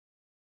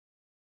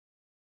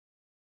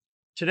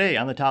Today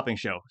on the Topping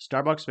Show,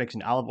 Starbucks makes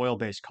an olive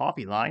oil-based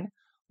coffee line,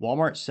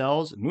 Walmart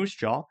sells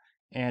Moosejaw,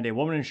 and a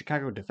woman in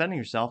Chicago defending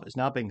herself is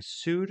now being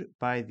sued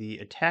by the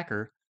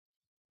attacker,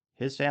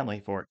 his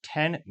family, for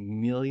 $10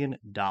 million.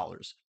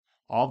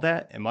 All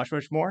that and much,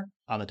 much more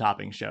on the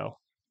Topping Show.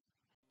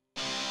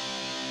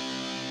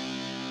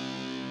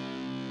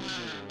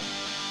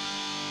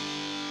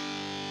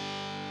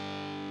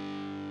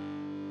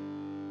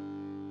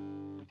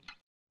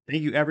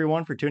 Thank you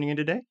everyone for tuning in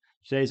today.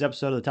 Today's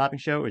episode of the Topping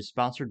Show is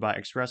sponsored by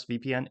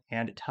ExpressVPN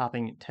and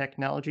Topping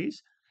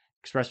Technologies.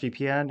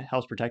 ExpressVPN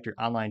helps protect your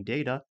online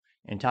data,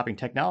 and Topping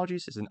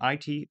Technologies is an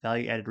IT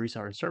value-added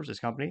reseller and services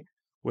company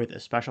with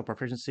a special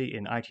proficiency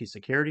in IT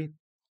security.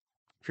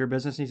 If your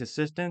business needs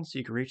assistance,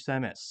 you can reach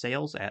them at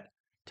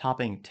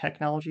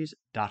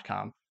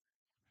sales@toppingtechnologies.com.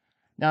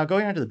 Now,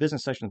 going on to the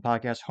business section of the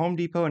podcast, Home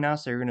Depot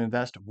announced they're going to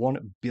invest $1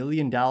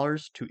 billion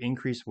to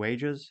increase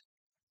wages.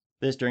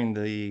 This during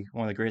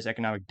one of the greatest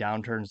economic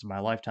downturns of my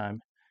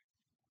lifetime,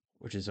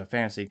 which is a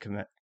fancy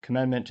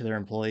commendment to their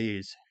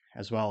employees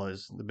as well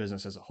as the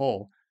business as a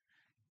whole.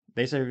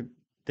 They say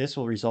this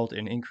will result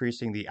in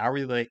increasing the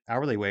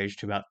hourly wage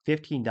to about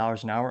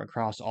 $15 an hour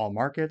across all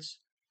markets.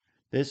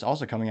 This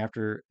also coming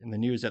after in the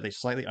news that they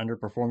slightly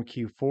underperformed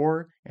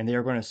Q4, and they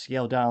are going to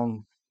scale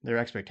down their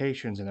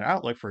expectations and their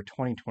outlook for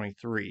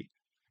 2023.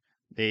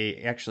 They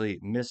actually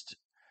missed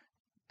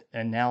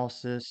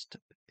analysis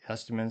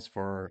estimates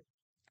for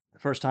the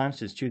first time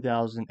since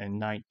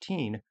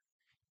 2019.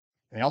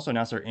 They also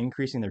announced they're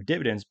increasing their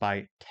dividends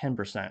by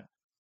 10%,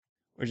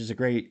 which is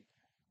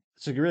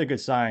it's a really good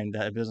sign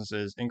that a business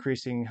is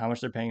increasing how much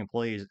they're paying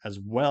employees as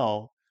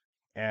well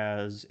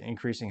as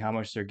increasing how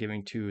much they're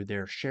giving to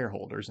their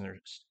shareholders.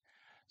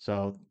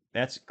 So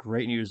that's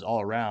great news all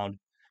around.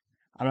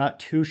 I'm not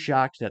too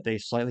shocked that they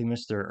slightly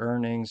missed their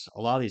earnings.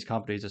 A lot of these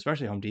companies,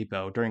 especially Home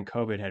Depot, during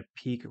COVID had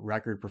peak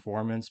record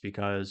performance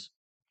because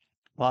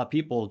a lot of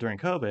people during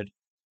COVID,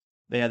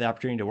 they had the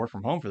opportunity to work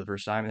from home for the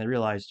first time and they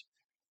realized,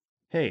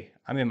 hey,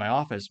 I'm in my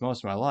office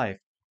most of my life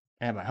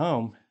at my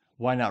home.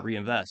 Why not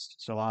reinvest?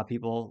 So a lot of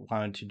people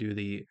wanted to do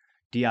the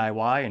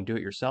DIY and do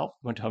it yourself.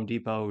 Went to Home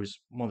Depot, was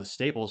one of the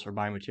staples for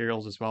buying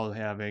materials, as well as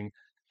having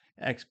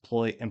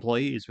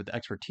employees with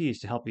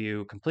expertise to help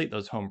you complete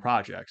those home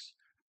projects.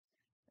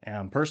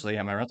 And personally,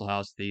 at my rental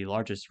house, the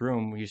largest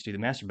room we used to do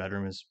the master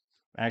bedroom is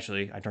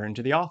actually I turned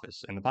into the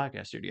office in the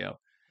podcast studio.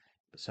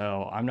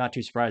 So I'm not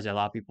too surprised that a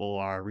lot of people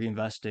are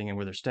reinvesting in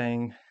where they're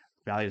staying.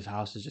 Values of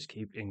houses just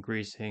keep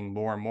increasing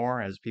more and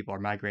more as people are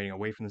migrating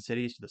away from the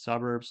cities to the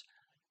suburbs.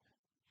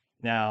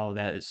 Now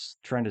that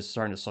trend is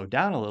starting to slow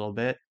down a little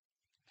bit,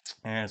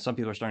 and some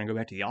people are starting to go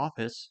back to the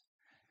office.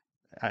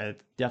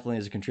 It definitely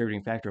is a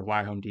contributing factor of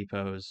why Home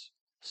Depot's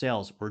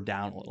sales were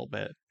down a little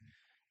bit.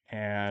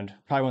 And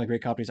probably one of the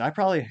great companies. I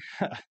probably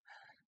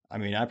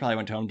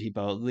went to Home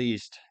Depot at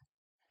least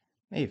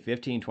maybe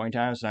 15, 20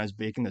 times when I was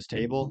baking this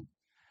table.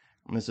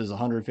 And this is a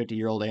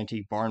 150-year-old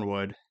antique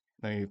barnwood.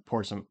 They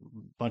poured some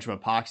bunch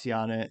of epoxy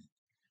on it,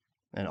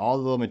 and all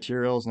the little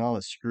materials and all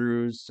the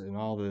screws and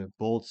all the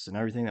bolts and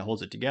everything that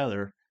holds it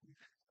together.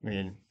 I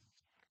mean,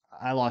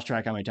 I lost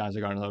track how many times I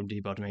got to Home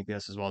Depot to make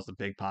this, as well as the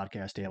big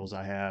podcast tables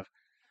I have.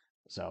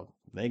 So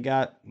they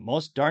got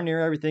most darn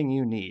near everything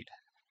you need.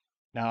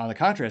 Now, on the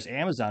contrast,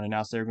 Amazon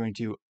announced they're going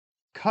to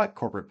cut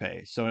corporate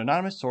pay. So, an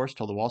anonymous source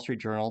told the Wall Street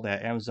Journal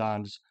that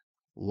Amazon's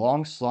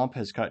long slump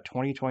has cut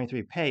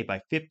 2023 pay by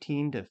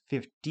 15 to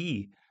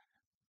 50%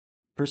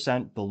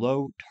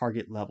 below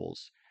target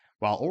levels,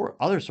 while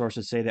other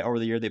sources say that over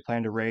the year they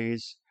plan to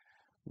raise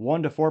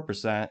 1 to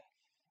 4%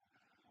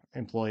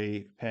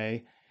 employee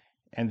pay,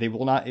 and they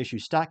will not issue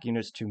stock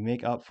units to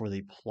make up for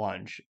the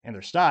plunge. And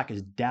their stock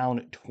is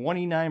down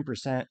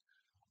 29%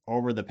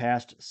 over the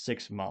past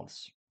 6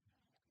 months.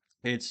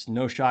 It's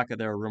no shock that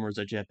there are rumors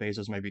that Jeff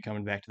Bezos might be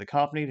coming back to the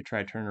company to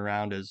try to turn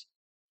around, as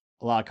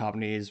a lot of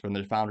companies, when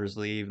their founders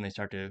leave and they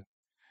start to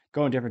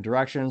go in different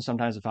directions,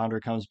 sometimes the founder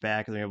comes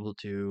back and they're able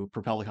to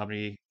propel the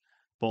company,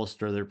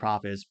 bolster their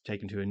profits,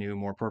 take into a new,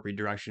 more appropriate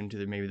direction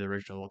to maybe the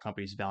original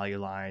company's value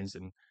lines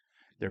and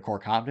their core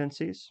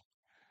competencies.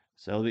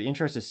 So it'll be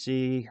interesting to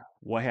see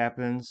what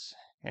happens.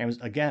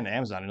 Again,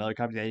 Amazon, another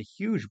company that had a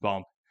huge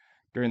bump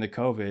during the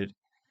COVID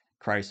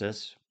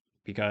crisis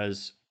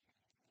because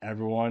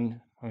the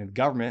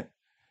government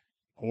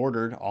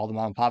ordered all the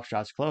mom and pop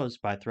shops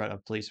closed by threat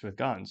of police with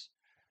guns.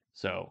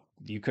 So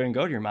you couldn't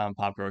go to your mom and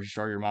pop grocery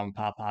store, your mom and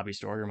pop hobby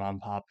store, your mom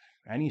and pop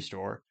any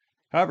store.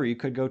 However, you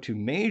could go to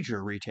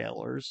major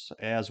retailers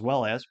as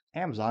well as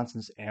Amazon,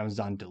 since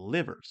Amazon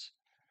delivers.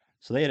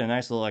 So they had a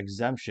nice little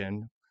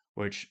exemption,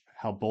 which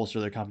helped bolster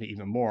their company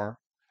even more,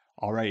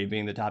 already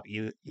being the top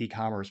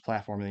e-commerce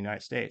platform in the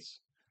United States.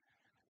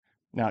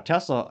 Now,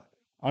 Tesla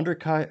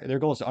their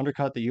goal is to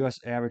undercut the U.S.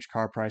 average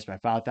car price by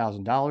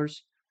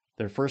 $5,000.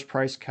 Their first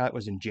price cut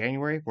was in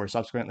January, where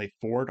subsequently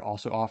Ford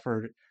also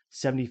offered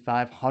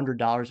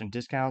 $7,500 in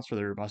discounts for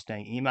their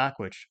Mustang E-Mach,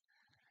 which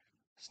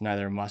is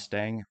neither a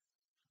Mustang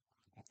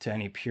to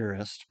any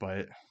purist,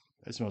 but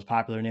it's the most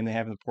popular name they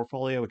have in the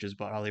portfolio, which is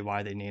probably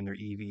why they named their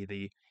EV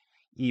the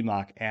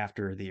E-Mach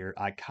after their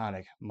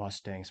iconic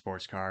Mustang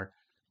sports car.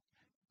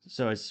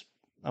 So it's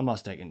a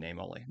Mustang in name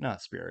only,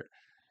 not spirit.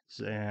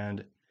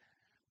 And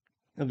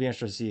it'll be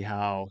interesting to see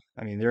how.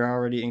 I mean, they're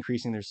already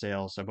increasing their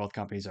sales, so both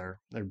companies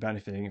they're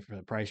benefiting from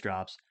the price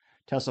drops.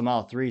 Tesla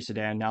Model 3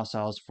 sedan now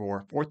sells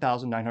for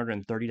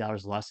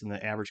 $4,930 less than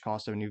the average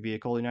cost of a new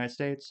vehicle in the United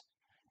States,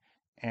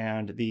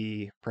 and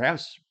the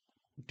perhaps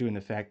due to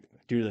the fact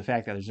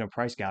that there's no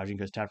price gouging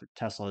because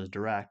Tesla is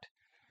direct.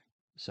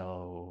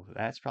 So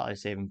that's probably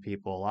saving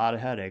people a lot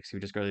of headaches who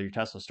just go to your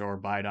Tesla store,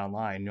 buy it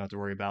online. You don't have to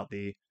worry about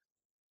the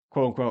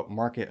quote unquote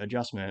market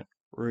adjustment.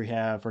 Where we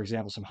have, for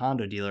example, some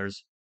Honda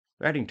dealers,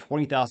 they're adding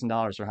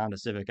 $20,000 for a Honda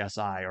Civic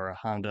Si or a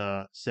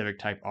Honda Civic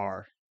Type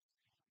R,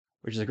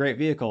 which is a great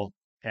vehicle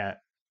at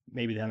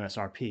maybe the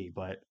MSRP,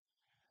 but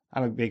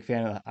I'm a big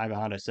fan of. I have a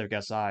Honda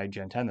Civic Si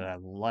Gen 10 that I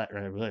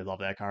really love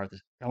that car. It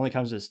only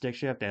comes with a stick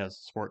shift as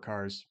sport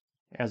cars,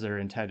 as they're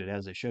intended,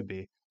 as they should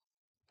be.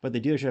 But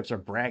the dealerships are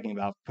bragging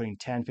about putting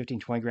 10, 15,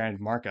 20 grand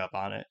markup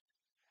on it,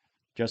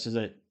 just as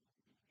it's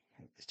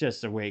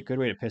just good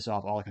way to piss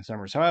off all the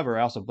consumers. However,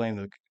 I also blame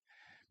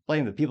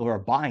the people who are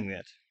buying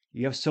it.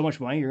 You have so much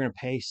money, you're going to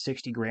pay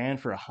 60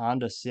 grand for a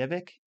Honda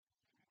Civic?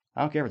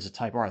 I don't care if it's a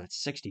Type R,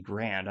 that's 60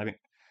 grand. I mean,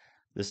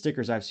 the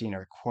stickers I've seen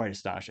are quite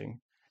astonishing.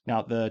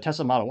 Now, the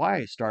Tesla Model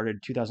Y started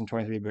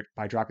 2023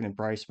 by dropping the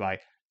price by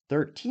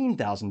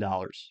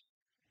 $13,000,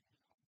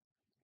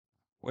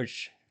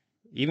 which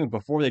even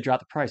before they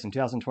dropped the price in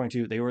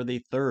 2022, they were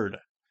the third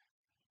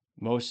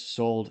most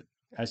sold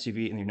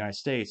SUV in the United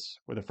States,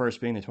 with the first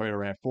being the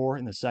Toyota RAV4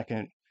 and the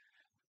second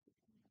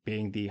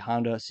being the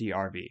Honda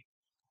CR-V.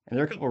 And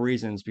there are a couple of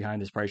reasons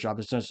behind this price drop.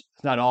 It's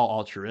not all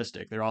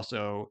altruistic. They're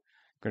also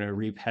going to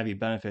reap heavy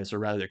benefits, or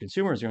rather, their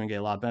consumers are going to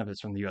get a lot of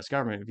benefits from the U.S.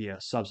 government via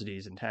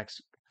subsidies and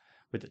tax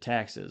with the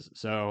taxes.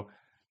 So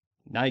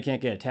now you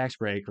can't get a tax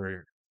break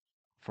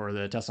for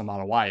the Tesla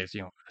Model Y. It's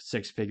a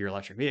six-figure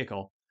electric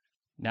vehicle.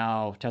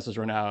 Now Tesla's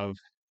run out of,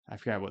 I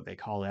forgot what they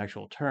call the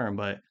actual term,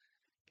 but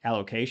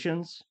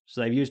allocations.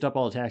 So they've used up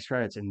all the tax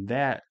credits in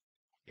that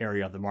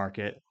area of the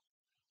market.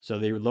 So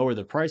they lowered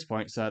the price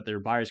point so that their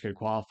buyers could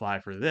qualify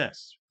for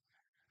this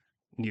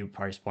new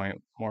price point,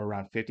 more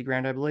around 50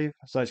 grand, I believe.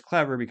 So it's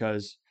clever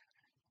because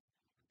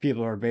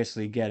people are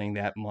basically getting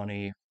that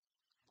money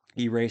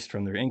erased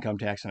from their income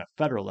tax on a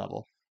federal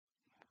level.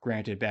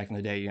 Granted, back in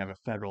the day, you have a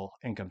federal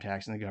income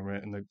tax in the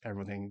government and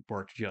everything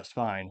worked just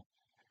fine.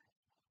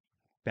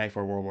 Back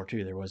before World War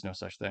II, there was no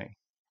such thing.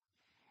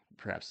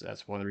 Perhaps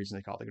that's one of the reasons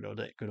they call it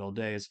the good old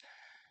days.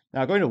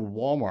 Now, going to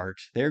Walmart,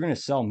 they're going to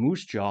sell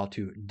Moosejaw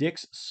to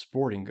Dick's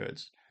Sporting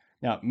Goods.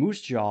 Now,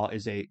 Moosejaw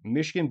is a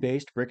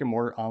Michigan-based brick and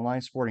mortar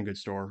online sporting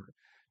goods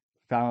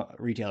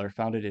retailer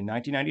founded in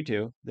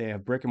 1992. They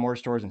have brick and mortar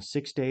stores in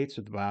 6 states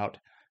with about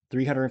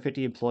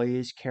 350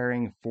 employees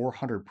carrying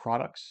 400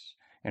 products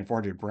and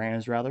 400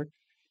 brands, rather.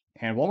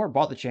 And Walmart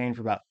bought the chain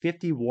for about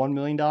 $51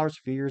 million a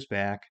few years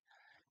back,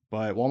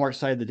 but Walmart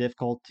cited the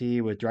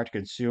difficulty with direct to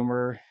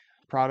consumer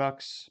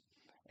products,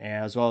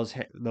 as well as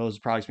those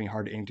products being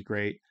hard to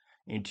integrate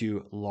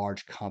into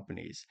large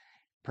companies.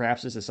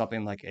 Perhaps this is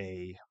something like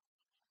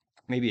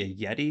maybe a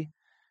Yeti,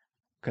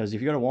 because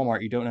if you go to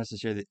Walmart, you don't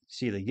necessarily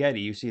see the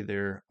Yeti, you see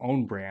their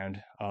own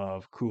brand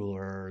of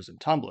coolers and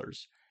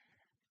tumblers.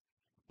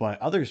 But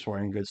other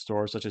sporting goods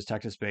stores, such as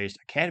Texas-based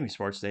Academy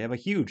Sports, they have a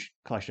huge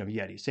collection of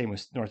Yetis. Same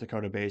with North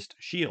Dakota-based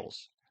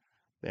Shields.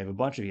 They have a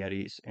bunch of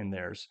Yetis in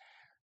theirs.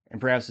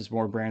 And perhaps it's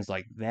more brands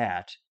like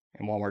that.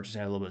 And Walmart just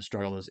had a little bit of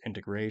struggle with those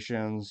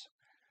integrations.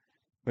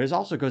 But it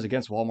also goes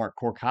against Walmart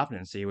core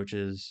competency, which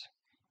is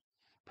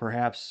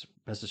perhaps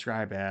best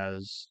described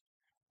as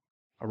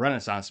a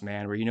renaissance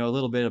man where you know a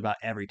little bit about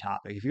every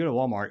topic. If you go to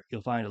Walmart,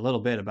 you'll find a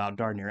little bit about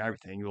darn near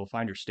everything. You will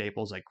find your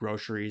staples like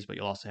groceries, but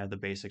you'll also have the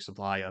basic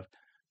supply of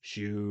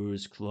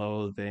shoes,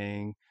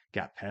 clothing,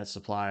 got pet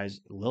supplies,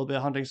 a little bit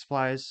of hunting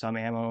supplies, some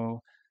ammo,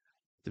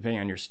 depending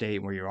on your state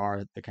and where you are,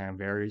 it kind of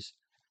varies.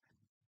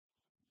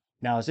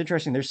 Now it's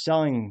interesting, they're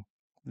selling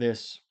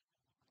this.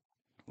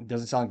 It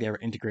doesn't sound like they ever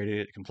integrated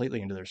it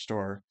completely into their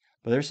store,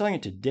 but they're selling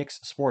it to Dick's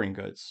Sporting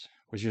Goods,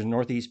 which is a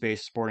Northeast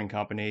based sporting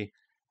company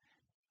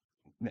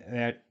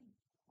that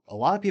a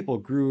lot of people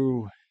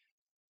grew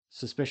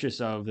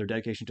suspicious of their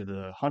dedication to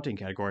the hunting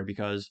category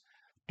because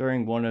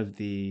during one of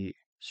the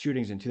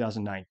shootings in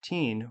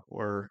 2019,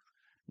 where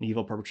an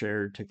evil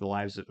perpetrator took the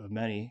lives of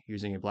many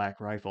using a black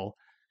rifle,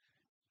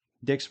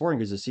 Dick Sporting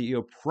Goods, the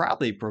CEO,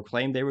 proudly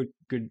proclaimed they were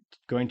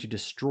going to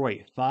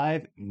destroy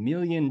 $5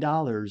 million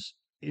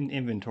in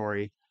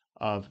inventory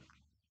of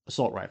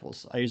assault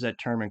rifles. I use that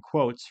term in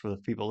quotes for the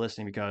people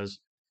listening because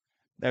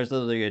that was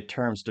literally a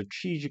term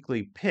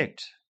strategically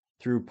picked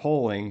through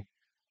polling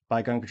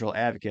by gun control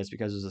advocates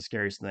because it was the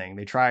scariest thing.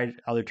 They tried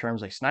other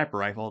terms like sniper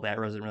rifle. That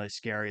wasn't really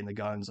scary, and the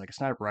guns, like a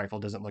sniper rifle,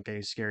 doesn't look any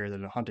scarier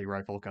than a hunting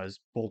rifle because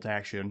bolt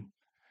action,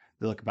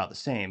 they look about the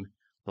same.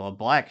 But a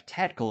black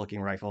tactical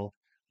looking rifle,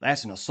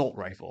 that's an assault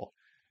rifle.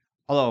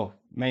 Although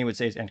many would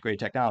say it's integrated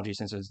technology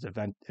since it was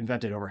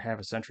invented over half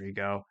a century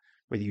ago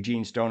with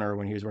Eugene Stoner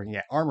when he was working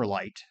at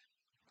Armorlight,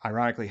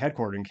 ironically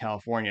headquartered in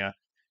California.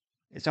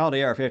 It's called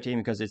AR-15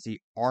 because it's the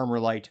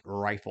Armorlight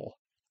rifle.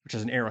 which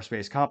is an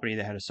aerospace company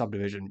that had a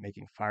subdivision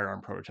making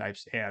firearm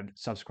prototypes and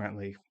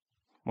subsequently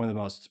one of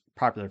the most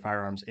popular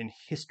firearms in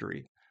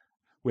history,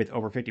 with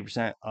over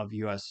 50% of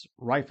US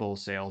rifle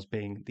sales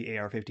being the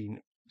AR-15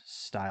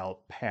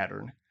 style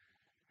pattern.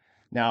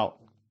 Now,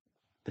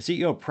 the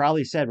CEO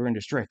proudly said we're going to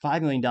destroy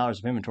 $5 million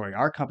of inventory.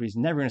 Our company's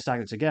never going to stock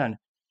this again.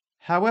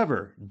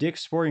 However,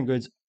 Dick's Sporting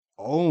Goods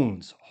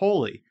owns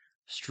wholly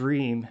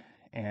Stream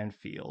and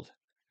Field,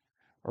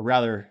 or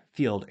rather,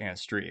 Field and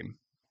Stream.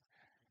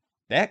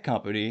 That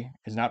company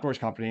is an outdoors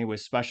company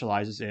which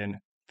specializes in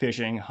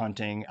fishing,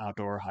 hunting,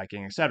 outdoor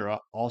hiking, etc.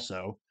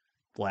 Also,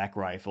 black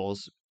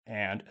rifles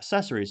and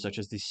accessories such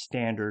as the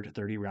standard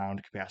 30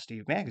 round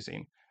capacity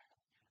magazine.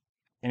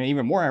 And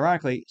even more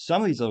ironically,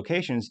 some of these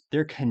locations,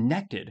 they're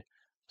connected.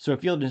 So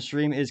Field and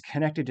Stream is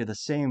connected to the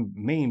same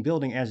main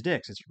building as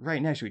Dick's. It's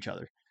right next to each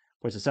other.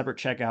 But it's a separate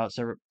checkout,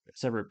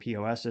 separate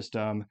POS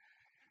system,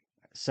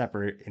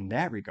 separate in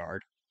that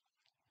regard.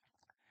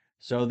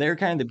 So they're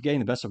kind of getting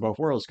the best of both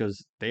worlds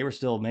because they were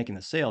still making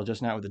the sale,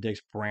 just not with the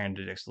Dick's brand,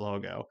 the Dick's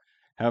logo.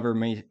 However,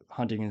 many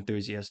hunting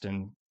enthusiasts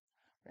and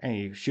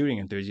any shooting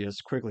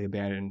enthusiasts quickly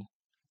abandoned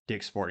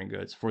Dick's Sporting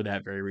Goods for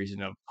that very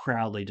reason of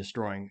proudly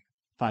destroying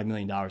 $5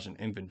 million in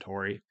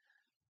inventory.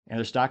 And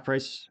their stock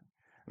price,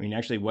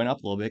 actually went up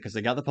a little bit because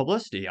they got the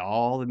publicity.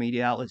 All the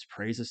media outlets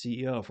praise the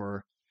CEO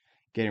for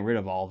getting rid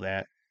of all of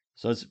that.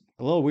 So it's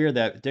a little weird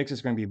that Dick's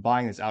is going to be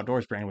buying this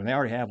outdoors brand when they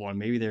already have one.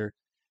 Maybe they're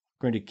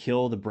going to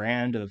kill the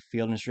brand of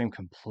Field and Stream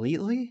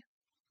completely,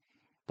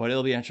 but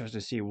it'll be interesting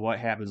to see what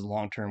happens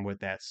long term with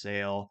that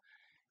sale.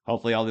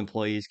 Hopefully, all the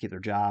employees keep their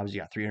jobs. You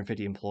got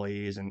 350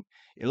 employees, and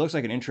it looks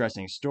like an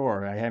interesting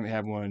store. I haven't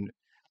had one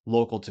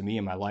local to me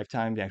in my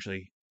lifetime to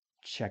actually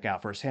check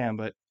out firsthand,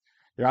 but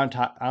their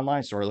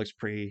online store looks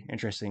pretty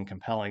interesting and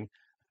compelling.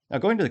 Now,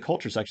 going to the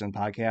culture section of the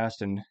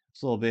podcast, and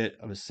it's a little bit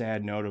of a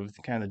sad note of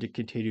kind of the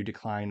continued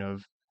decline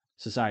of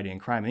society and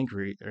crime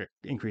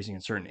increasing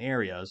in certain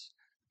areas.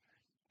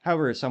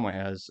 However, it somewhat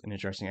has an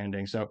interesting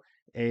ending. So,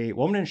 a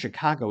woman in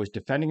Chicago was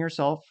defending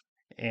herself,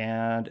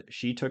 and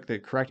she took the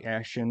correct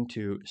action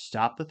to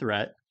stop the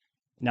threat.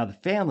 Now, the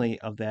family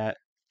of that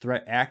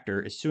threat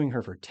actor is suing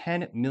her for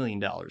 $10 million.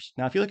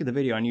 Now, if you look at the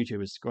video on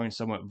YouTube, it's going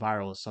somewhat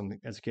viral,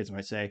 as the kids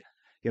might say.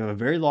 You have a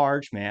very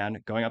large man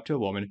going up to a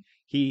woman.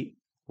 He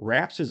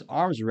wraps his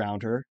arms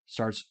around her,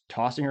 starts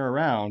tossing her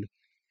around,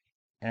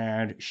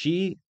 and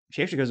she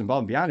actually goes above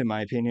and beyond, in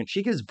my opinion.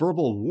 She gives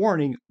verbal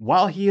warning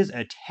while he is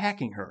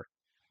attacking her.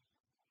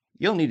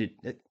 You don't need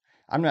to.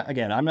 I'm not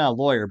a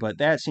lawyer, but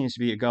that seems to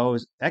be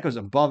that goes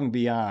above and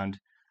beyond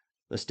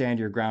the stand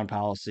your ground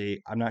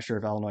policy. I'm not sure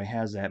if Illinois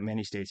has that.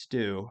 Many states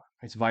do.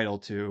 It's vital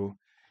to,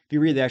 if you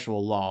read the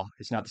actual law,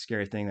 it's not the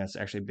scary thing that's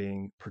actually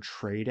being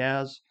portrayed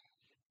as.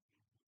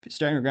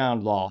 Stand your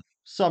ground law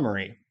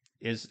summary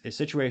is a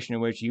situation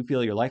in which you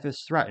feel your life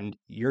is threatened.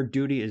 You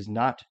do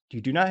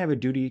not have a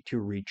duty to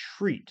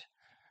retreat.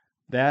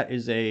 That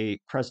is a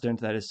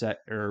precedent that is set,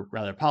 or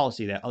rather,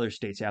 policy that other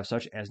states have,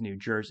 such as New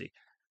Jersey.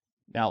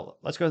 Now,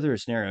 let's go through a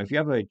scenario. If you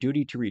have a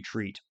duty to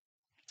retreat,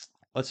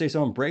 let's say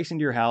someone breaks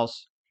into your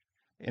house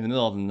in the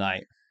middle of the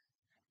night.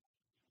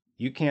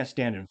 You can't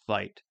stand and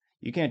fight.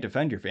 You can't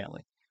defend your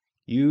family.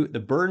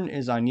 The burden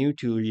is on you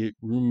to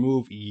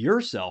remove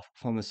yourself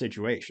from the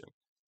situation.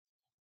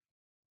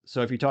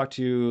 So if you talk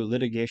to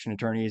litigation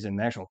attorneys and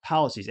national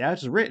policies,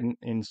 as written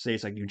in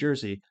states like New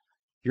Jersey,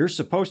 you're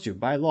supposed to,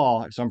 by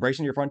law, if someone breaks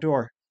into your front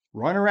door,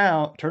 turn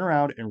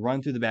around, and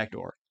run through the back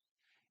door.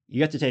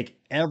 You have to take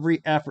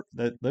every effort,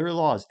 the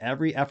law is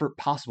every effort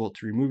possible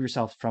to remove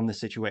yourself from the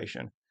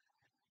situation.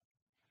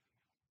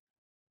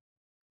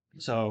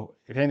 So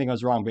if anything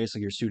goes wrong,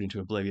 basically you're sued into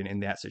oblivion in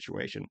that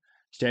situation.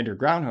 Stand your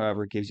ground,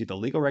 however, gives you the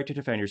legal right to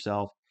defend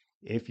yourself.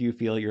 If you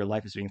feel your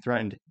life is being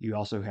threatened, you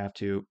also have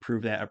to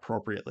prove that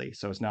appropriately.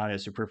 So it's not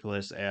as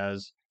superfluous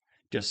as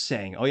just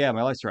saying, oh yeah,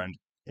 my life's threatened.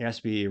 It has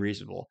to be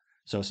reasonable.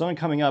 So someone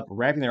coming up,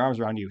 wrapping their arms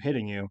around you,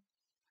 hitting you,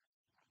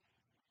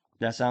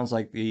 that sounds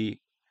like the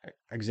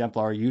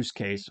exemplar use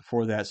case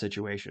for that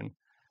situation.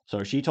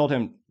 So she told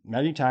him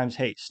many times,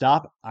 hey,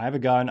 stop, I have a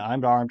gun,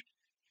 I'm armed.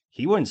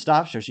 He wouldn't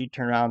stop, so she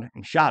turned around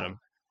and shot him,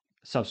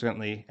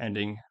 subsequently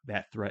ending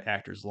that threat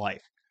actor's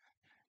life.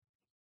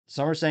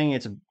 Some are saying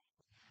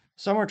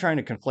some are trying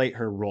to conflate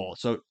her role.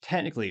 So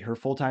technically, her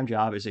full-time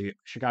job is a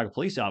Chicago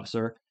police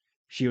officer.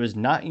 She was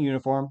not in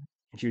uniform,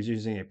 and she was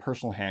using a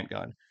personal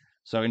handgun.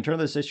 So in terms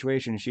of the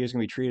situation, she is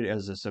going to be treated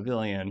as a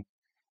civilian,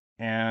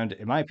 and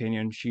in my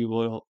opinion, she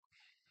won't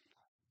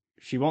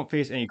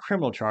face any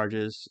criminal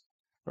charges,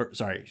 or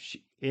sorry,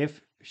 if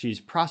she's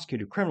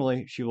prosecuted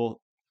criminally, she will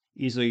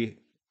easily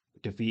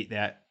defeat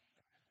that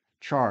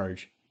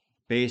charge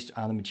based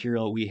on the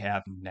material we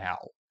have now.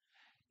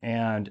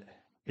 And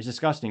it's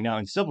disgusting. Now,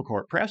 in civil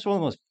court, perhaps one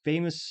of the most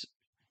famous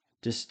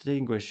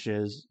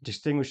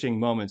distinguishing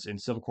moments in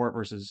civil court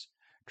versus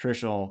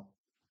traditional,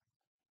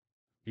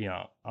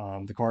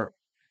 the court.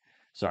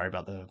 Sorry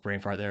about the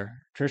brain fart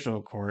there.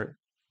 Traditional court.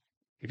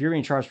 If you're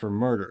being charged for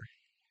murder,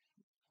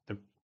 the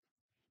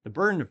the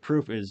burden of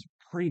proof is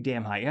pretty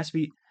damn high. It has to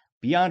be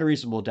beyond a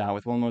reasonable doubt.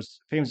 With one of the most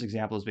famous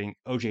examples being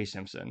O.J.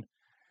 Simpson.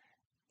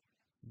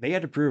 they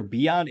had to prove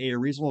beyond a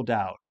reasonable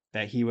doubt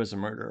that he was a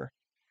murderer.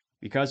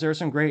 Because there are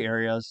some gray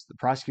areas, the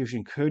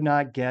prosecution could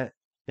not get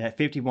that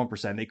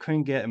 51%. They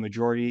couldn't get a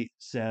majority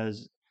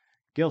says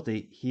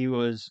guilty.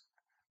 Charges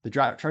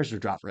were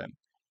dropped for him.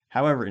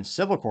 However, in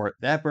civil court,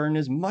 that burden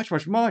is much,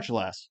 much, much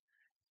less.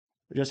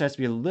 It just has to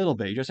be a little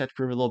bit. You just have to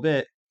prove a little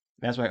bit.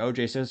 That's why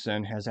O.J.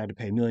 Simpson has had to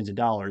pay millions of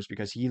dollars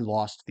because he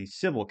lost the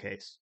civil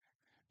case.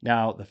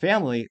 Now, the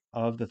family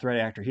of the threat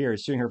actor here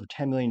is suing her for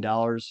 $10 million.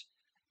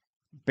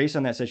 Based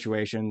on that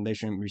situation, they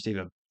shouldn't receive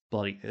a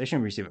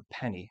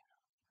penny,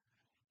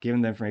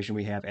 given the information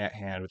we have at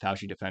hand with how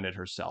she defended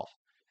herself.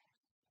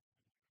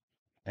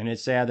 And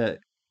it's sad that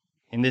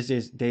in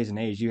this days and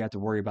age, you have to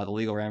worry about the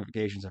legal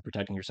ramifications of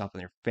protecting yourself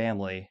and your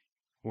family,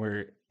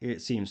 where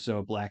it seems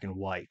so black and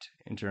white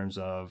in terms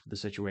of the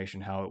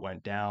situation, how it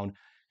went down.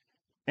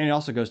 And it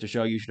also goes to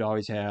show you should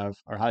always have,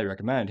 or highly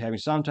recommend, having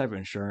some type of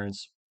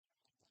insurance,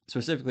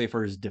 specifically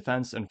for his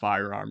defense and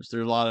firearms.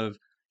 There's a lot of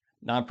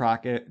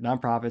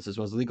nonprofits as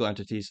well as legal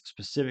entities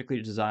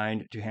specifically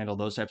designed to handle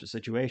those types of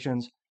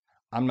situations.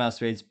 I'm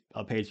not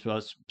a paid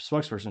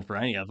spokesperson for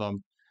any of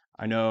them.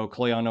 I know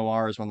Colion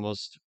Noir is one of the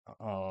most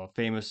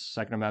famous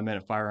Second Amendment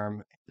and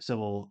firearm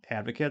civil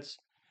advocates,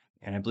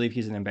 and I believe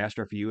he's an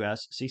ambassador for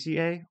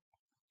USCCA.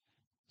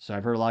 So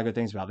I've heard a lot of good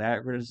things about that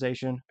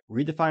organization.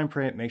 Read the fine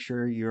print, make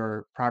sure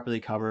you're properly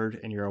covered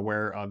and you're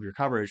aware of your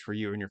coverage for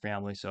you and your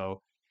family.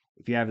 So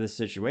if you have this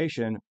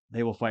situation,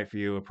 they will fight for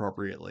you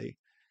appropriately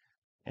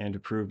and to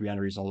prove beyond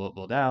a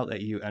reasonable doubt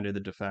that you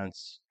ended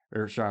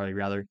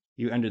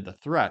you ended the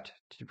threat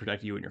to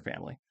protect you and your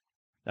family.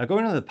 Now,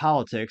 going into the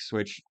politics,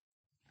 which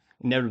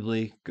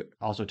inevitably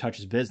also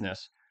touches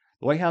business,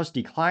 the White House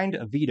declined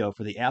a veto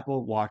for the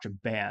Apple Watch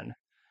ban.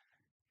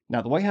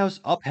 Now, the White House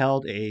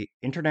upheld a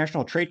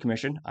International Trade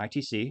Commission,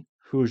 ITC,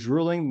 whose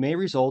ruling may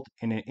result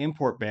in an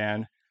import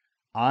ban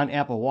on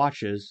Apple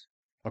Watches,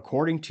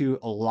 according to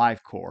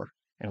AliveCor.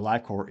 And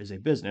AliveCor is a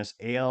business,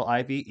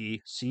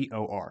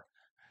 ALIVECOR.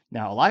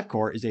 Now,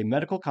 AliveCor is a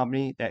medical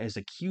company that has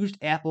accused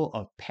Apple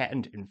of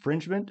patent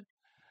infringement.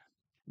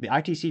 The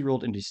ITC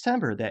ruled in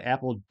December that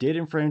Apple did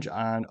infringe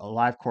on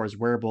AliveCor's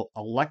wearable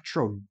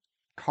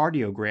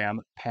electrocardiogram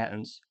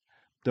patents,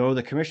 though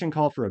the commission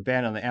called for a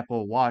ban on the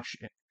Apple Watch.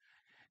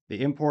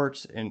 The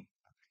imports and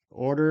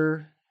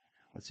order,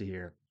 let's see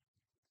here.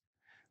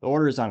 The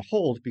order is on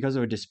hold because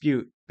of a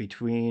dispute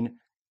before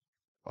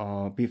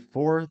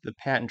the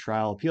Patent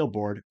Trial Appeal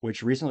Board,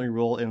 which recently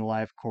ruled in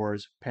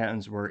AliveCor's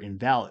patents were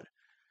invalid.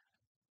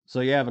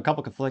 So you have a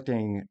couple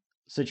conflicting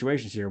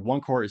situations here.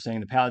 One court is saying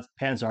the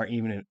patents aren't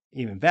even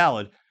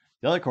valid.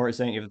 The other court is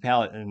saying if the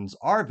patents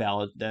are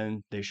valid,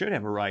 then they should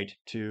have a right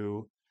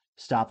to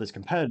stop this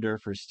competitor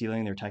for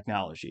stealing their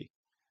technology.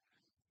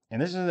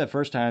 And this isn't the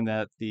first time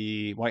that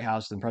the White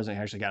House and the president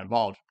actually got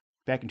involved.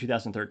 Back in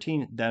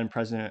 2013, then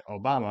President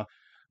Obama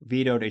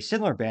vetoed a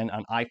similar ban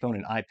on iPhone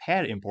and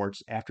iPad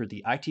imports after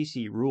the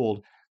ITC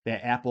ruled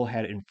that Apple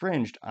had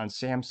infringed on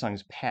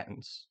Samsung's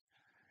patents.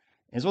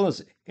 And it's one of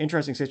those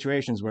interesting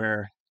situations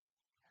where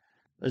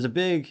there's a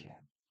big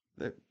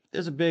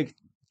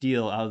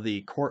deal out of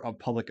the court of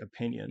public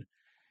opinion.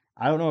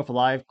 I don't know if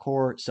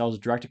AliveCor sells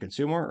direct to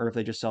consumer or if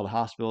they just sell to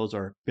hospitals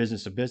or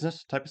business to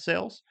business type of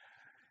sales.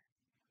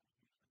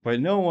 But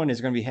no one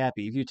is going to be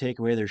happy if you take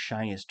away their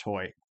shiniest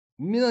toy.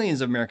 Millions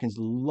of Americans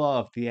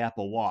love the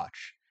Apple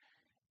Watch.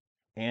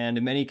 And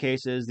in many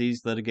cases,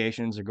 these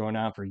litigations are going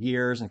on for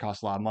years and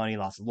cost a lot of money,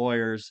 lots of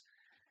lawyers.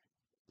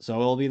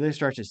 So it'll be this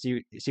stretch to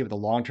see what the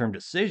long-term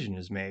decision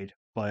is made.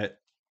 But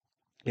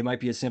it might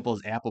be as simple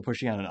as Apple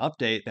pushing out an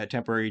update that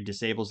temporarily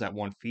disables that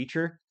one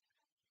feature,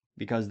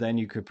 because then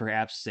you could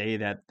perhaps say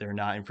that they're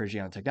not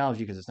infringing on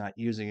technology because it's not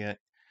using it.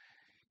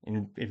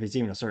 And if it's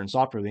even a certain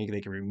software link,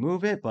 they can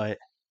remove it. But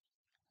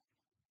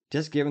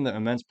just given the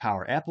immense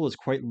power, Apple is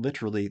quite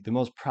literally the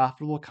most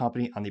profitable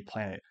company on the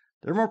planet.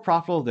 They're more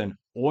profitable than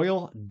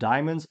oil,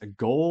 diamonds,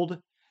 gold,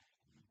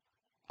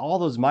 all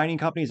those mining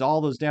companies,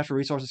 all those natural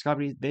resources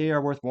companies. They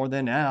are worth more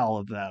than all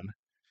of them,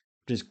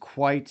 which is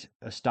quite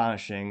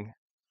astonishing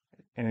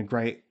and a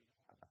great,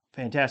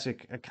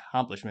 fantastic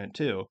accomplishment,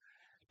 too,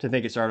 to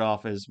think it started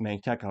off as many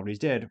tech companies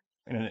did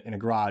in a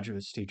garage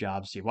with Steve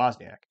Jobs, Steve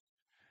Wozniak.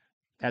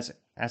 That's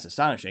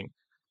astonishing.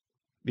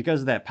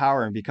 Because of that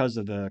power and because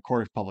of the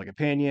court of public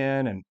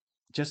opinion and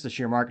just the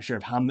sheer market share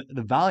of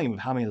the volume of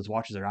how many of those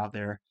watches are out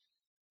there,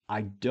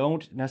 I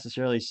don't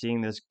necessarily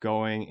seeing this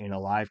going in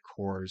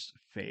AliveCor's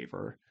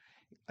favor.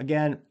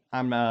 Again,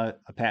 I'm not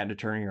a patent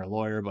attorney or a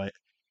lawyer, but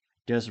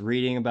just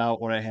reading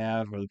about what I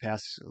have over the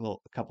past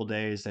couple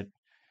days, that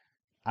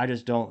I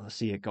just don't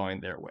see it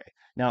going their way.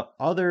 Now,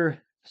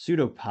 other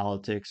pseudo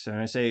politics, and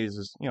I say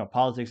is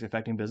politics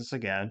affecting business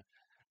again,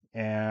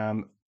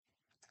 and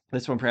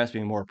this one perhaps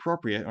being more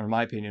appropriate, or in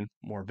my opinion,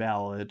 more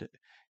valid.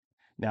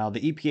 Now, the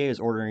EPA is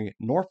ordering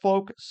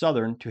Norfolk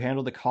Southern to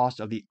handle the cost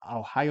of the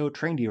Ohio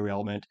train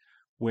derailment,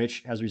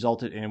 which has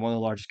resulted in one of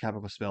the largest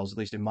chemical spills, at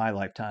least in my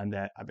lifetime,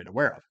 that I've been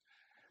aware of.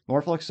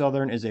 Norfolk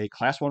Southern is a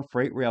Class 1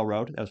 freight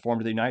railroad that was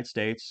formed in the United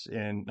States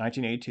in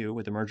 1982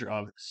 with the merger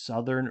of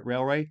Southern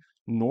Railway,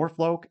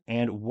 Norfolk,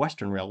 and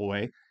Western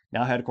Railway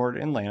now headquartered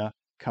in Atlanta,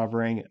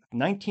 covering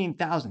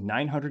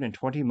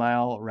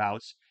 19,920-mile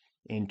routes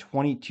in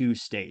 22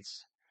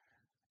 states.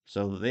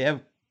 So they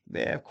have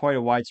quite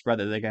a widespread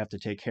that they have to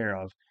take care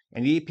of.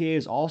 And the EPA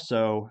is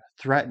also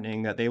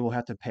threatening that they will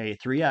have to pay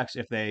 3x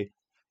if they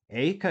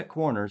A, cut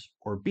corners,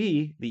 or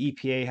B, the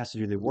EPA has to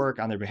do the work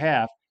on their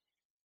behalf,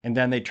 and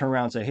then they turn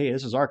around and say, hey,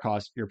 this is our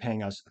cost, you're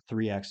paying us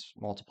 3x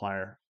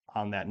multiplier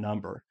on that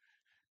number.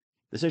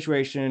 The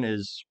situation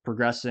is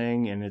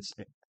progressing, and it's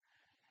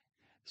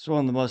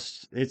one of the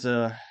most, it's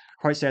a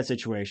quite sad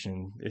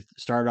situation. It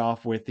started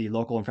off with the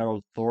local and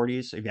federal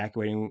authorities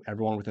evacuating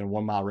everyone within a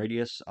 1 mile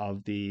radius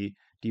of the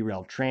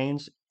derailed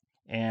trains,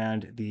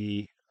 and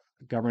the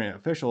government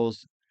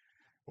officials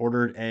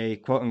ordered a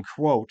quote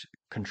unquote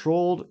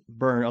controlled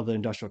burn of the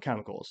industrial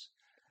chemicals.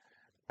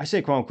 I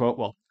say quote unquote,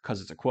 well,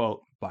 because it's a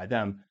quote by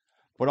them,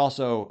 but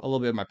also a little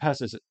bit of my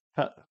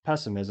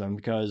pessimism,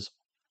 because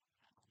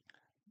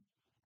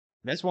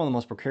that's one of the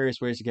most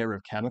precarious ways to get rid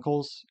of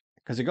chemicals,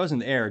 because it goes in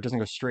the air, it doesn't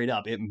go straight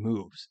up, it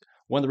moves.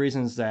 One of the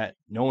reasons that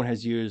no one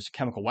has used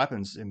chemical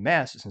weapons in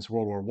mass since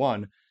World War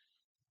One,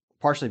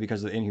 partially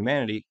because of the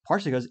inhumanity,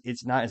 partially because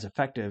it's not as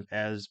effective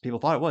as people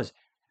thought it was.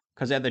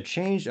 Because at the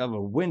change of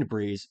a wind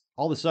breeze,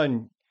 all of a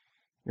sudden,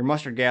 your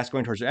mustard gas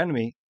going towards your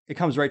enemy, it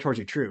comes right towards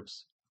your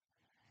troops.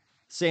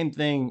 Same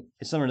thing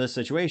is similar to this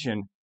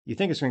situation. You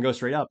think it's going to go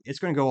straight up, it's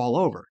going to go all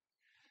over.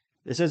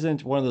 This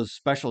isn't one of those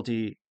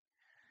specialty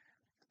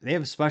they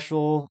have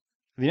special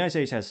the United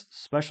States has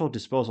special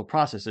disposal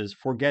processes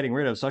for getting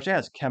rid of such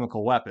as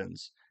chemical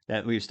weapons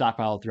that we've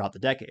stockpiled throughout the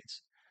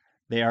decades.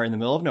 They are in the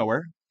middle of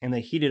nowhere, and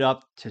they heat it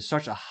up to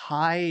such a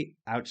high,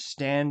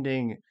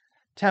 outstanding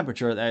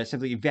temperature that it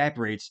simply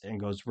evaporates and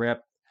goes rip.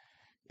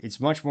 It's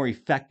much more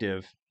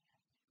effective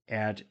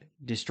at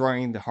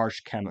destroying the harsh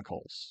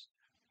chemicals.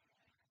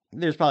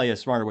 There's probably a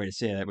smarter way to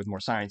say that with more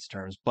science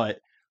terms, but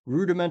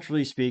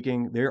rudimentarily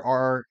speaking, there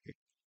are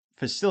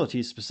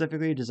facilities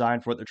specifically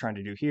designed for what they're trying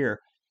to do here.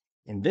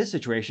 In this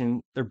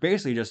situation, they're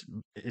basically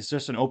it's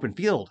just an open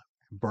field.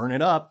 Burn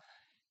it up,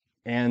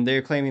 and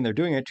they're claiming they're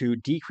doing it to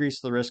decrease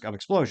the risk of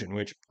explosion,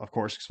 which of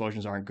course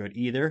explosions aren't good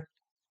either.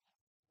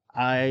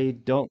 I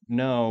don't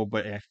know,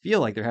 but I feel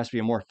like there has to be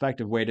a more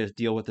effective way to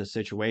deal with this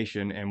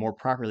situation and more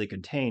properly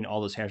contain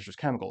all those hazardous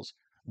chemicals.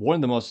 One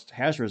of the most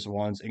hazardous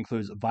ones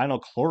includes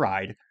vinyl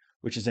chloride,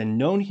 which is a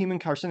known human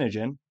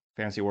carcinogen,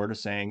 fancy word of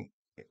saying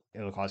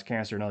it'll cause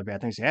cancer and other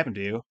bad things to happen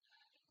to you.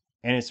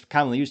 And it's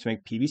commonly used to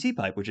make PVC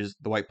pipe, which is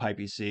the white pipe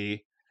you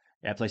see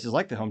at places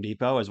like the Home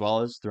Depot, as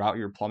well as throughout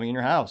your plumbing in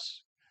your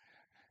house.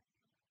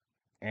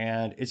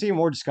 And it's even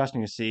more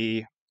disgusting to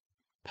see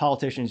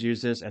politicians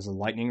use this as a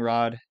lightning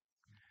rod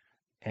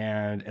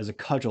and as a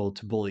cudgel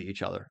to bully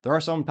each other. There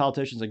are some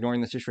politicians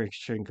ignoring the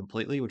situation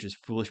completely, which is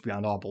foolish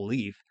beyond all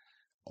belief.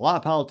 A lot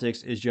of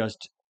politics is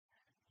just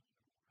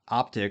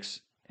optics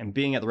and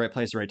being at the right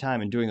place at the right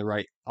time and doing the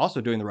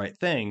right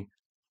thing,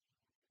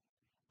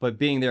 but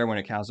being there when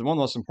it counts. And one of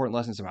the most important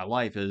lessons in my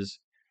life is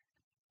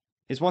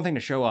it's one thing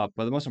to show up,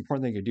 but the most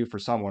important thing to do for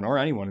someone or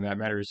anyone in that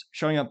matter is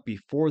showing up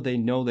before they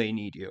know they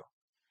need you.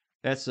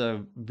 That's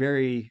a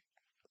very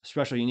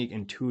special, unique,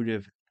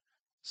 intuitive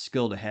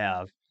skill to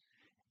have.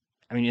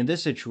 I mean, in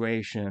this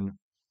situation,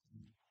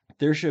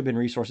 there should have been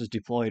resources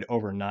deployed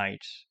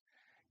overnight.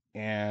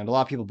 And a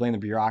lot of people blame the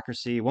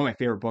bureaucracy. One of my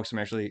favorite books I'm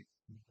actually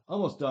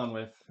almost done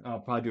with,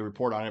 I'll probably do a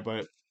report on it,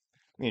 but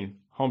I mean,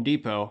 Home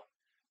Depot,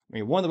 I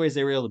mean, one of the ways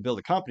they were able to build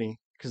a company,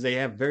 because they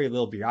have very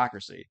little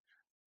bureaucracy.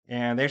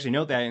 And they actually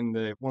note that in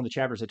the one of the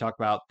chapters they talk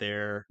about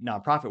their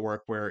nonprofit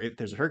work, where if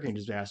there's a hurricane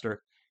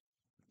disaster,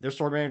 their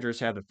store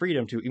managers have the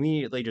freedom to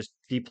immediately just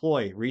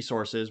deploy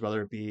resources,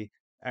 whether it be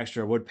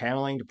extra wood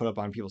paneling to put up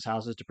on people's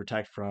houses to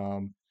protect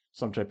from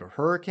some type of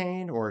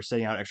hurricane, or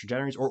setting out extra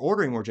generators, or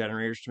ordering more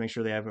generators to make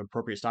sure they have an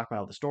appropriate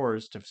stockpile at the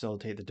stores to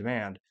facilitate the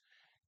demand,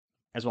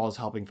 as well as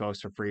helping folks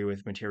for free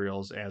with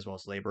materials as well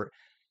as labor.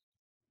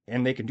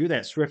 And they can do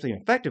that swiftly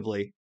and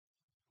effectively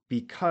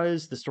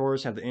because the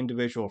stores have the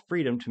individual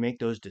freedom to make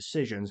those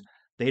decisions.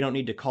 They don't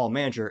need to call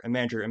manager and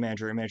manager and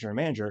manager and manager and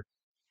manager.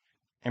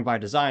 And by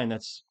design,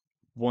 that's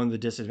one of the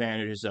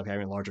disadvantages of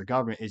having a larger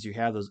government is you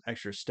have those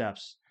extra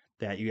steps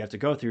that you have to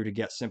go through to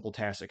get simple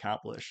tasks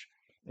accomplished.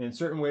 And in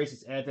certain ways,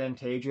 it's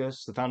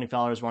advantageous. The founding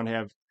fathers wanted to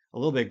have a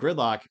little bit of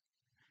gridlock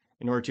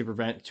in order to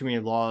prevent too many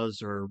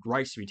laws or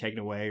rights to be taken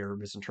away or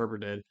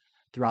misinterpreted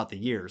throughout the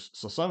years.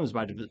 So some is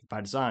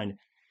by design.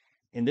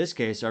 In this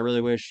case, I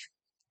really wish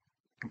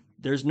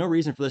there's no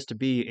reason for this to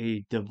be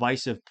a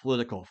divisive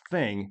political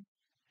thing.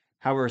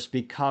 However, it's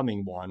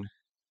becoming one.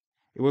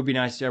 It would be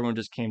nice if everyone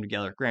just came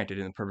together. Granted,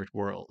 in the perfect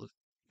world,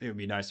 it would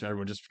be nice if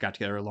everyone just got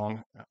together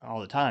along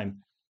all the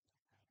time.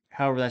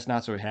 However, that's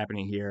not what's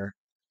happening here.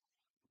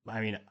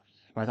 I mean,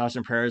 my thoughts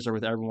and prayers are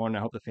with everyone.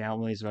 I hope the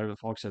families of other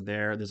folks are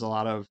there. There's a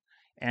lot of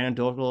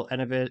anecdotal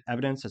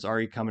evidence that's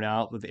already coming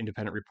out with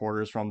independent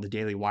reporters from the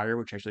Daily Wire,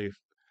 which actually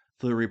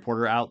flew a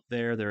reporter out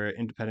there. They're an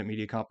independent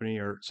media company,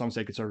 or some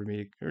say conservative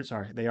media, or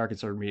sorry, they are a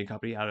conservative media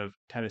company out of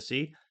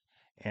Tennessee.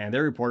 And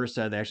their reporter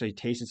said they actually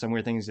tasted some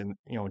weird things and,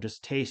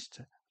 just taste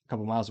a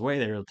couple miles away.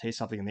 They were able to taste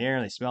something in the air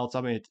and they smelled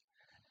something.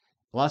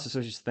 lots of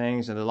suspicious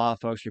things, and there are a lot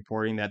of folks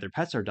reporting that their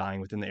pets are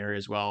dying within the area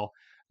as well.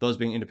 Those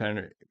being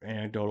independent,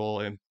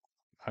 anecdotal, and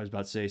I was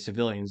about to say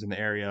civilians in the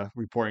area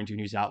reporting to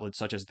news outlets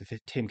such as the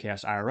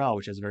Timcast IRL,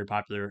 which has a very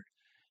popular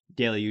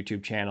daily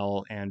YouTube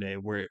channel and a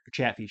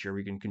chat feature where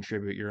you can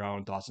contribute your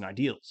own thoughts and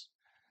ideals.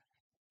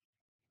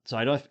 So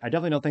I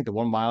definitely don't think the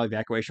 1 mile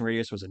evacuation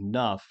radius was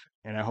enough,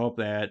 and I hope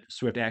that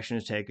swift action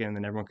is taken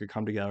and everyone could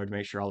come together to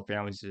make sure all the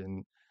families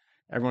and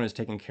everyone is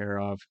taken care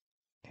of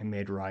and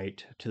made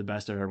right to the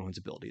best of everyone's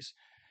abilities.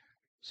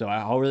 So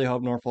I really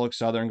hope Norfolk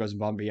Southern goes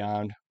above and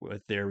beyond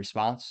with their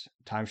response.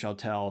 Time shall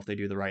tell if they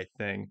do the right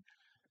thing.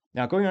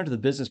 Now, going on to the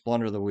business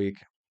blunder of the week,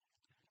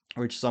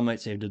 which some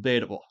might say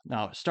debatable.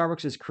 Now,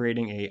 Starbucks is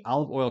creating a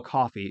olive oil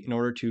coffee in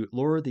order to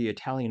lure the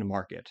Italian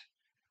market,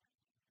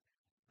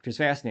 which is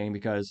fascinating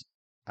because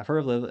I've heard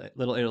of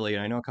Little Italy,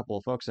 and I know a couple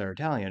of folks that are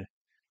Italian.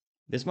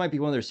 This might be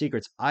one of their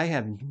secrets. I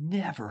have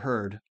never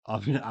heard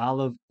of an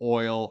olive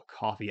oil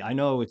coffee. I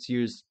know it's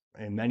used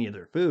in many of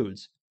their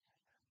foods.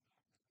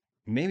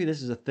 Maybe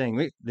this is a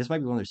thing. This might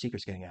be one of their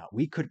secrets getting out.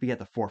 We could be at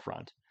the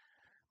forefront.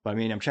 But I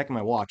mean, I'm checking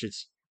my watch. It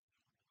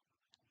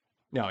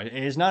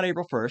is not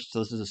April 1st, so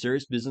this is a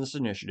serious business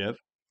initiative.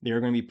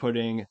 They're going to be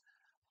putting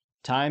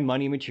time,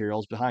 money,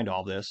 materials behind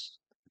all this.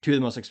 Two of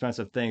the most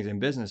expensive things in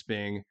business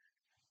being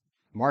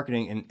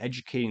marketing and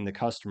educating the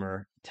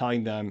customer,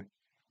 telling them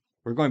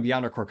we're going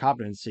beyond our core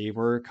competency.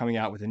 We're coming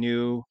out with a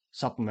new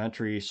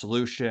supplementary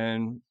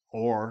solution,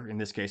 or in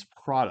this case,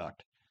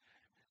 product.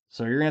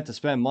 So you're going to have to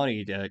spend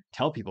money to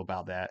tell people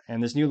about that.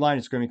 And this new line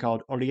is going to be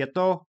called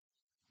Oleato.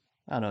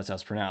 I don't know how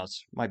it's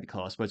pronounced. Might be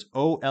close, but it's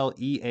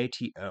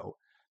Oleato.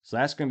 So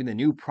that's going to be the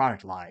new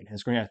product line.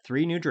 It's going to have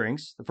 3 new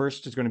drinks. The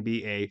first is going to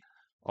be a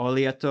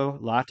Oleato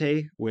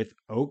latte with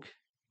oat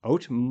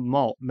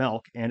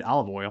milk and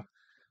olive oil.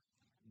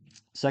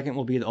 Second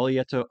will be the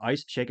Oleato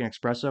iced shaken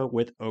espresso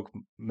with oat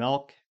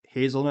milk,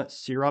 hazelnut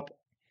syrup,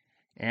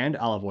 and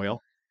olive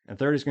oil. And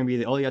third is going to be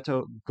the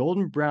Oleato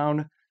golden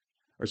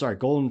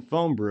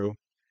foam brew,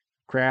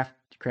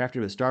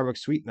 crafted with Starbucks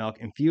sweet milk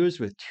infused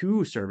with 2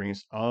 servings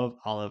of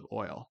olive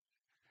oil.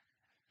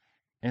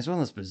 And it's one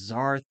of those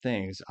bizarre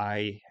things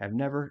I have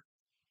never.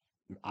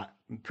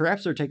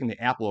 Perhaps they're taking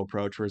the Apple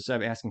approach, where instead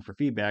of asking for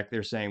feedback,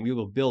 they're saying we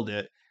will build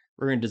it.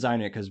 We're going to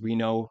design it because we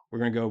know we're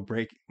going to go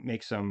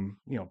make some,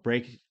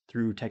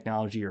 breakthrough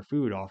technology or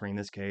food offering in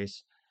this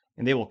case,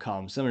 and they will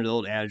come. Similar to the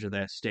old adage of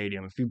that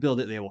stadium: if you build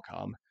it, they will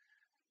come.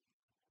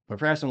 But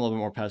perhaps I'm a little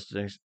bit more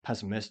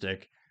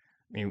pessimistic.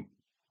 I mean,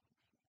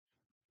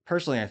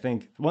 personally, I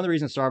think one of the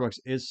reasons Starbucks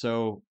is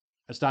so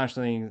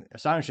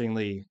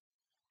astonishingly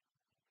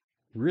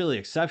really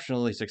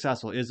exceptionally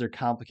successful is their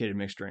complicated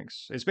mixed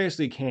drinks. It's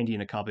basically candy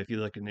in a cup if you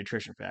look at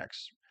nutrition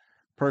facts.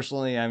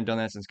 Personally, I haven't done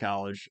that since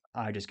college.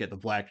 I just get the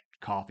black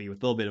coffee with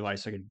a little bit of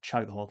ice so I can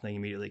chug the whole thing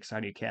immediately because I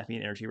need caffeine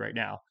and energy right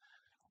now,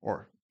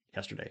 or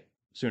yesterday,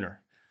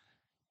 sooner.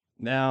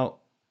 Now,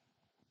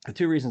 the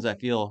 2 reasons I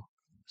feel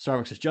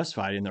Starbucks is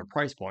justified in their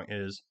price point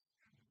is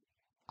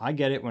I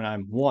get it when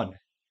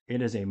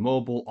it is a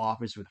mobile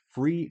office with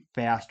free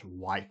fast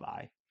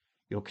Wi-Fi.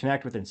 You'll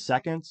connect within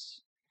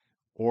seconds,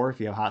 or if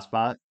you have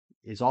hotspot,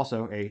 it's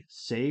also a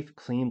safe,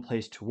 clean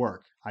place to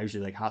work. I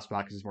usually like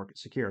hotspot because it's more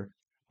secure.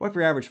 But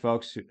for average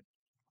folks,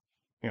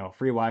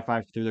 free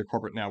Wi-Fi through their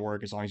corporate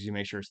network, as long as you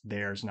make sure it's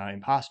theirs, not an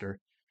imposter,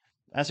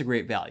 that's a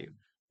great value.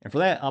 And for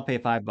that, I'll pay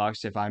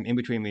 $5 if I'm in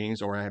between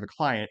meetings or I have a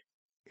client.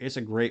 It's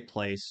a great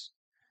place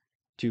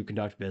to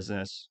conduct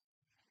business.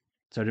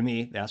 So to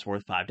me, that's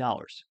worth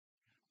 $5.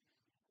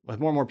 With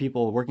more and more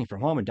people working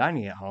from home and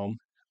dining at home,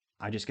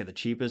 I just get the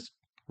cheapest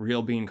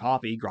real bean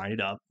coffee, grind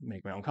it up,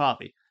 make my own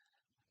coffee.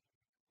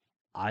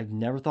 I've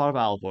never thought of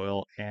olive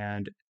oil,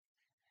 and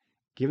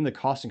given the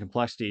cost and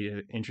complexity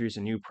to introduce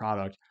a new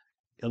product,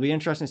 it'll be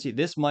interesting to see.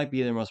 This might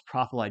be the most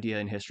profitable idea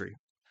in history.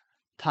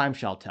 Time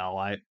shall tell.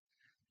 I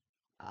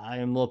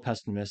am a little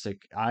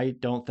pessimistic. I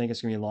don't think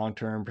it's going to be long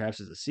term.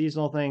 Perhaps it's a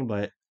seasonal thing,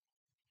 but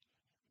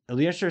it'll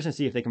be interesting to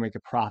see if they can make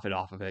a profit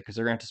off of it because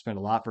they're going to have to spend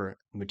a lot for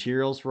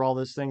materials for all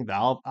this thing. The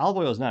olive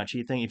oil is not a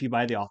cheap thing. If you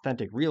buy the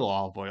authentic, real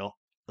olive oil,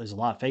 there's a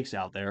lot of fakes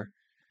out there.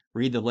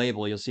 Read the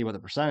label, you'll see what the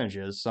percentage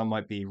is. Some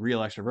might be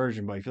real extra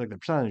virgin, but if you look at the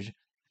percentage,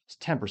 it's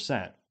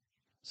 10%.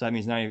 So that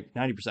means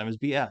 90% is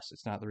BS.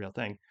 It's not the real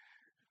thing.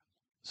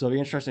 So it'll be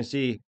interesting to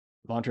see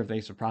long term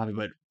things for profit.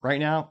 But right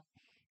now,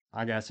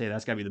 I gotta say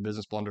that's gotta be the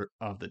business blunder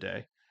of the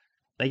day.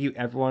 Thank you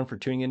everyone for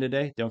tuning in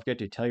today. Don't forget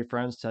to tell your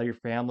friends, tell your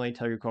family,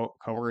 tell your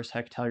coworkers,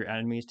 heck, tell your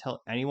enemies,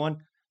 tell anyone.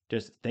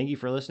 Just thank you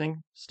for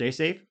listening. Stay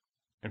safe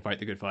and fight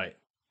the good fight.